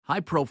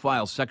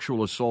High-profile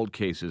sexual assault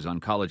cases on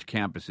college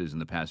campuses in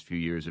the past few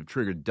years have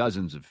triggered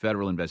dozens of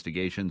federal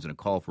investigations and a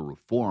call for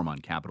reform on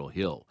Capitol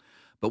Hill.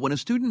 But when a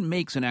student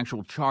makes an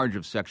actual charge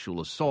of sexual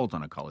assault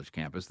on a college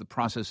campus, the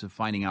process of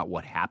finding out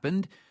what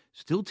happened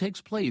still takes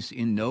place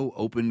in no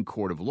open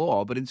court of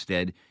law, but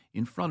instead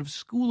in front of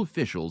school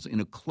officials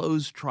in a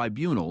closed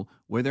tribunal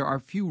where there are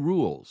few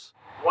rules.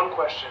 One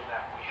question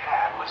that we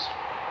had was,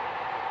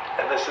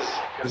 and this is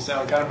going to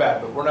sound kind of bad,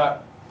 but we're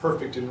not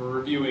perfect in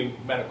reviewing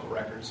medical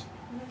records.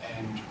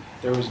 And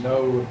there was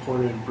no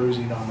reported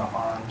bruising on the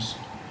arms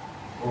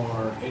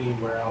or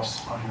anywhere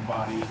else on your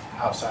body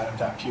outside of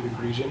that pubic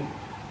region.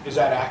 Is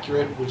that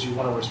accurate? Would you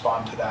want to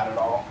respond to that at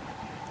all?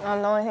 The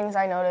only things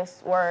I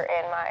noticed were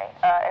in my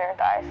inner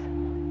thighs.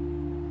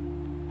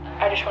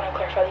 I just want to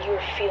clarify that you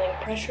were feeling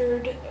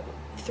pressured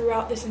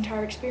throughout this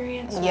entire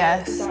experience?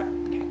 Yes.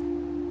 Okay.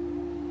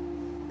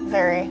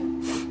 Very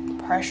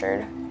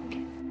pressured.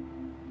 Okay.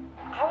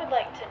 I would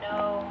like to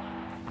know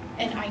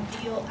an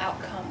ideal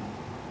outcome.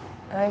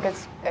 I think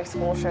it's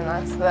expulsion.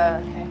 That's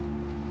the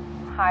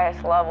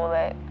highest level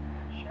that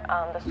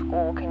the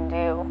school can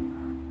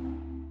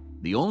do.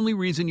 The only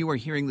reason you are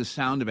hearing the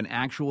sound of an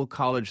actual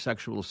college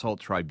sexual assault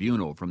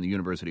tribunal from the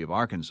University of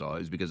Arkansas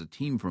is because a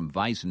team from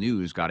Vice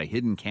News got a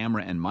hidden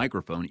camera and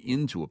microphone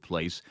into a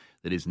place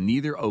that is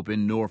neither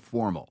open nor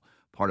formal,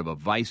 part of a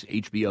Vice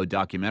HBO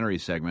documentary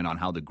segment on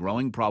how the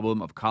growing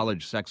problem of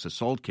college sex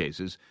assault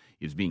cases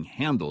is being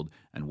handled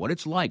and what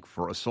it's like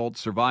for assault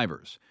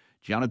survivors.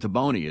 Gianna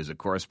Taboni is a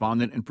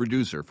correspondent and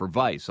producer for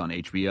Vice on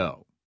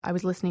HBO. I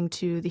was listening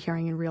to the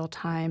hearing in real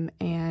time,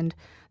 and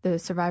the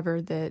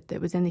survivor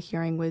that was in the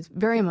hearing was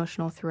very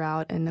emotional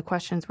throughout, and the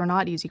questions were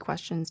not easy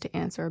questions to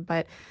answer.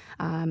 But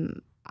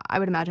I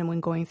would imagine when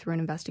going through an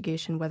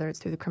investigation, whether it's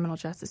through the criminal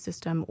justice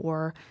system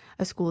or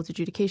a school's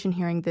adjudication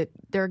hearing, that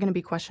there are going to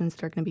be questions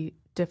that are going to be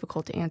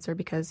difficult to answer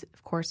because,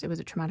 of course, it was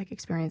a traumatic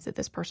experience that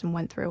this person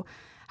went through.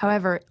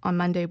 However, on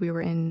Monday, we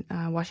were in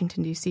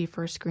Washington, D.C.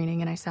 for a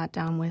screening, and I sat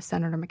down with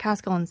Senator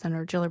McCaskill and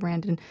Senator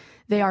Gillibrand, and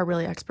they are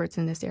really experts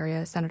in this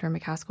area. Senator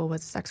McCaskill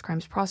was a sex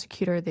crimes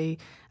prosecutor. They,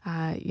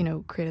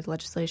 created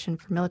legislation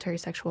for military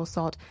sexual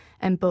assault,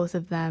 and both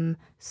of them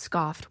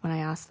scoffed when I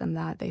asked them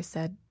that. They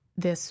said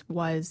this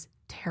was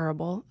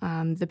terrible.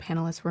 The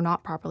panelists were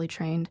not properly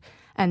trained,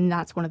 and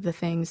that's one of the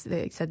things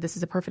they said. This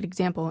is a perfect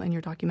example in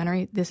your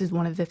documentary. This is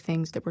one of the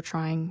things that we're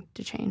trying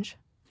to change.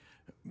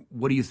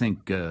 What do you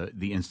think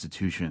the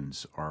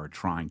institutions are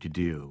trying to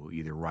do,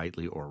 either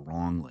rightly or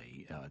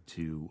wrongly,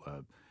 to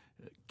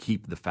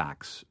keep the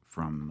facts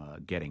from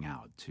getting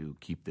out, to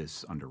keep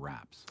this under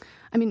wraps?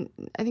 I mean,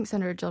 I think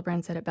Senator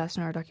Gillibrand said it best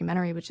in our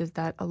documentary, which is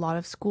that a lot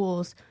of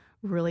schools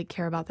really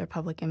care about their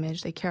public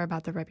image. They care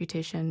about their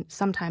reputation,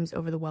 sometimes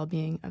over the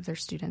well-being of their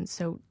students.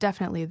 So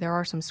definitely there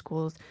are some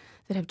schools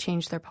that have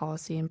changed their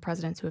policy and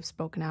presidents who have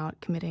spoken out,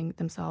 committing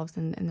themselves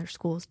and their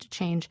schools to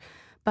change.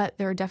 But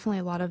there are definitely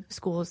a lot of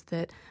schools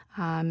that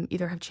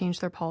either have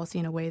changed their policy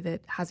in a way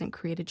that hasn't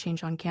created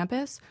change on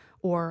campus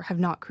or have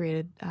not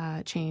created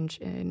change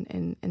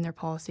in their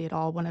policy at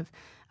all. One of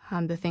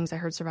the things I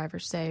heard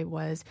survivors say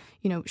was,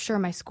 sure,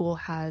 my school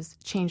has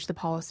changed the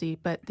policy,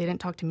 but they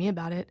didn't talk to me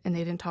about it and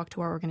they didn't talk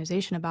to our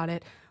organization about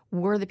it.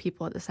 We're the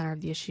people at the center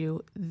of the issue.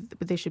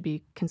 They should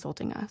be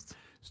consulting us.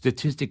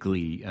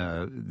 Statistically,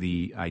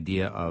 the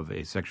idea of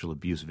a sexual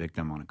abuse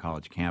victim on a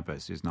college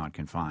campus is not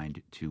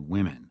confined to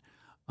women.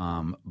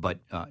 But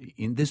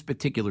in this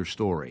particular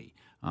story,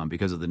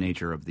 because of the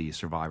nature of the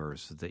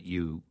survivors that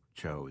you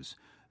chose,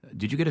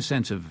 did you get a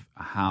sense of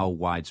how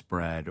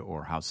widespread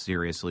or how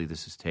seriously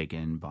this is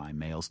taken by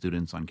male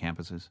students on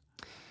campuses?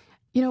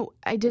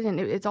 I didn't.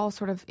 It's all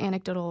sort of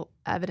anecdotal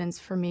evidence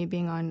for me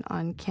being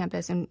on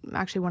campus. And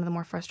actually one of the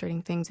more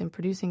frustrating things in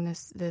producing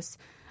this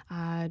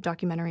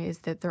documentary is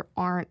that there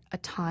aren't a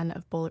ton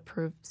of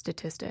bulletproof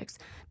statistics.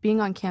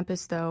 Being on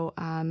campus, though,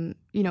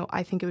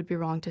 I think it would be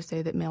wrong to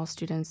say that male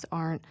students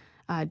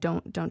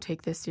don't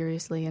take this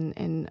seriously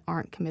and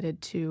aren't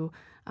committed to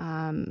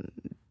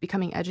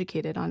becoming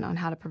educated on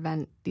how to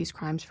prevent these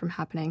crimes from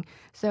happening.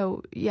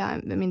 So, yeah, I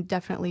mean,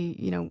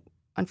 definitely,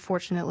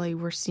 unfortunately,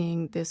 we're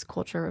seeing this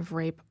culture of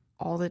rape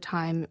all the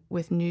time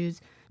with new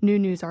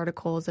news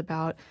articles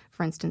about,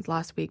 for instance,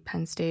 last week,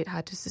 Penn State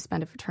had to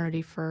suspend a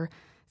fraternity for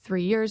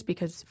 3 years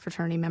because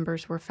fraternity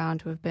members were found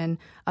to have been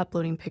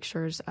uploading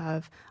pictures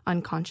of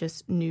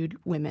unconscious nude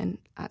women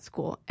at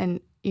school.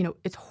 And,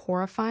 it's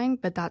horrifying,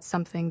 but that's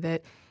something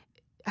that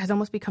has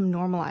almost become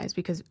normalized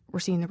because we're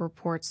seeing the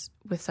reports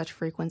with such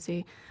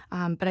frequency.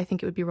 But I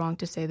think it would be wrong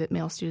to say that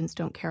male students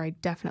don't care. I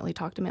definitely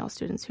talk to male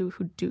students who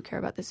do care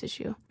about this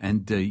issue.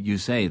 And you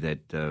say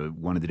that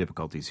one of the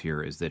difficulties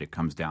here is that it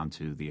comes down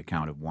to the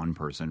account of one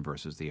person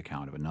versus the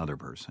account of another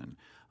person.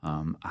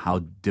 How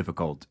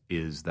difficult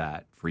is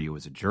that for you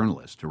as a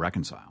journalist to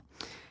reconcile?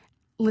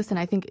 Listen,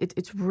 I think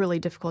it's really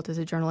difficult as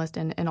a journalist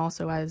and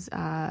also as,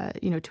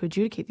 to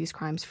adjudicate these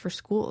crimes for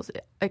schools.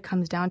 It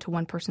comes down to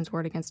one person's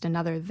word against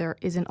another. There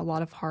isn't a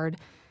lot of hard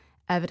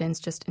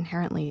evidence just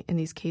inherently in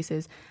these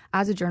cases.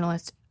 As a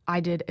journalist, I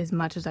did as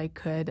much as I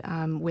could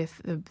with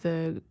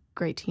the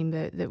great team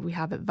that we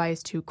have at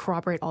Vice to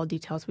corroborate all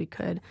details we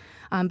could.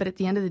 But at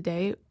the end of the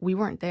day, we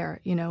weren't there,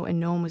 and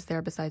no one was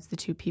there besides the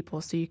two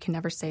people. So you can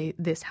never say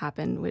this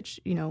happened, which,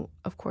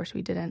 of course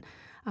we didn't.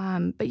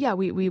 But yeah,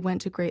 we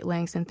went to great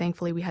lengths, and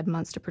thankfully we had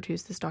months to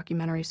produce this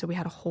documentary. So we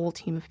had a whole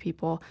team of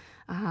people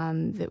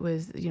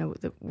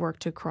that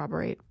worked to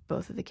corroborate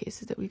both of the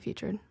cases that we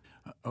featured.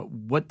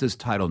 What does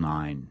Title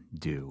IX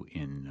do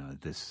in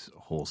this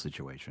whole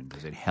situation?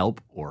 Does it help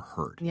or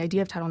hurt? The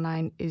idea of Title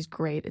IX is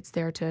great. It's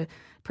there to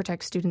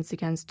protect students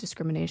against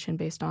discrimination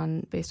based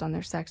on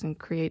their sex and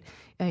create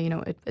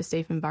a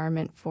safe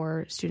environment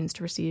for students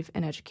to receive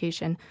an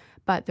education.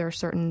 But there are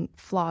certain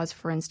flaws.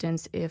 For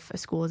instance, if a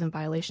school is in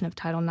violation of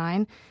Title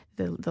IX,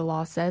 the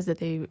law says that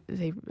they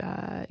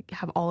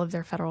have all of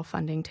their federal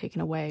funding taken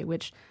away,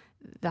 which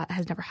that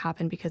has never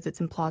happened because it's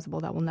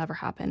implausible. That will never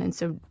happen. And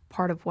so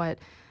part of what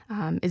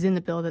is in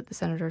the bill that the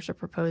senators are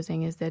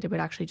proposing is that it would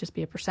actually just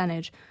be a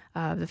percentage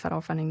of the federal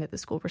funding that the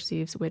school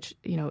receives, which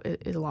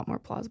is a lot more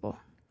plausible.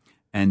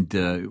 And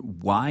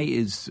why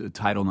is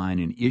Title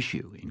IX an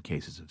issue in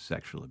cases of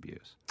sexual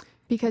abuse?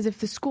 Because if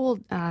the school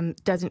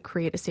doesn't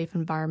create a safe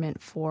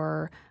environment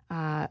for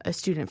a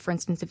student, for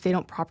instance, if they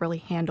don't properly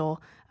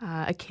handle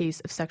a case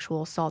of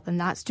sexual assault, then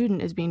that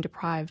student is being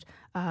deprived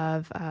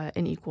of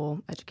an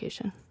equal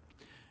education.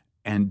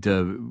 And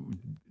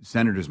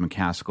Senators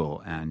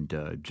McCaskill and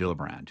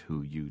Gillibrand,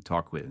 who you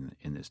talk with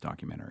in this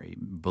documentary,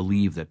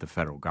 believe that the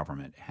federal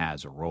government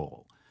has a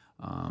role.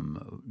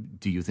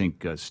 Do you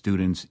think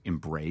students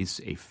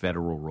embrace a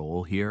federal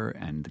role here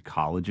and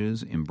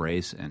colleges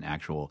embrace an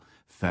actual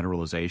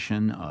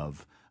federalization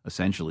of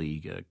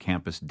essentially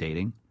campus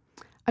dating?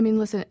 I mean,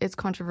 listen, it's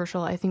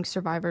controversial. I think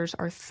survivors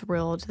are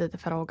thrilled that the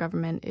federal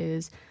government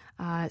is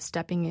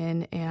stepping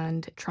in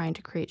and trying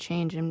to create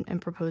change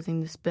and proposing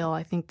this bill.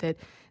 I think that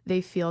they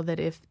feel that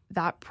if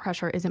that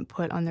pressure isn't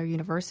put on their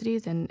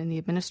universities and the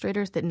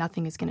administrators, that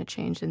nothing is going to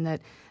change and that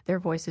their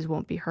voices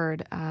won't be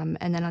heard. And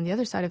then on the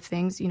other side of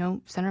things,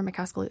 Senator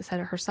McCaskill said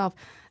it herself,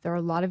 there are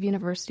a lot of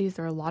universities,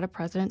 there are a lot of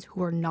presidents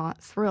who are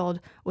not thrilled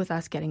with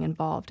us getting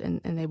involved and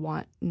they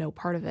want no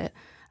part of it.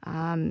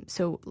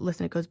 So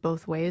listen, it goes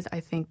both ways. I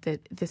think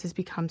that this has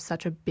become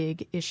such a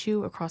big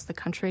issue across the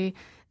country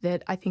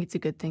that I think it's a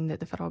good thing that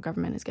the federal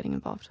government is getting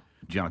involved.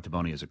 Gianna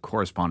Taboni is a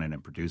correspondent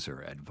and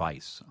producer at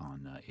Vice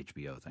on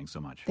HBO. Thanks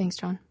so much. Thanks,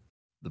 John.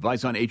 The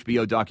Vice on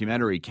HBO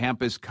documentary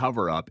Campus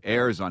Cover-Up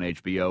airs on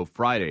HBO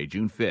Friday,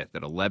 June 5th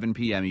at 11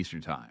 p.m. Eastern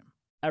Time.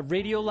 At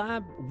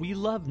Radiolab, we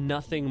love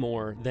nothing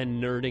more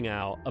than nerding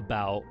out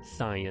about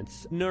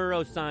science,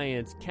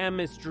 neuroscience,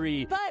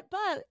 chemistry.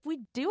 But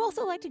we do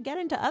also like to get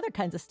into other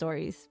kinds of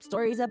stories.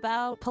 Stories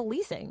about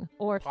policing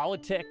or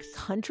politics,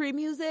 country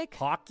music,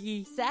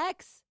 hockey,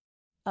 sex,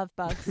 of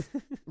bugs.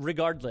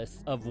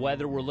 Regardless of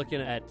whether we're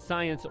looking at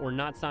science or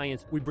not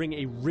science, we bring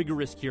a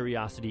rigorous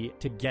curiosity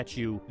to get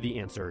you the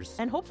answers.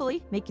 And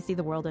hopefully make you see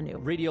the world anew.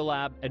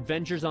 Radiolab,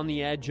 adventures on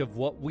the edge of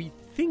what we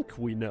think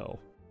we know.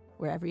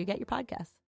 Wherever you get your podcasts.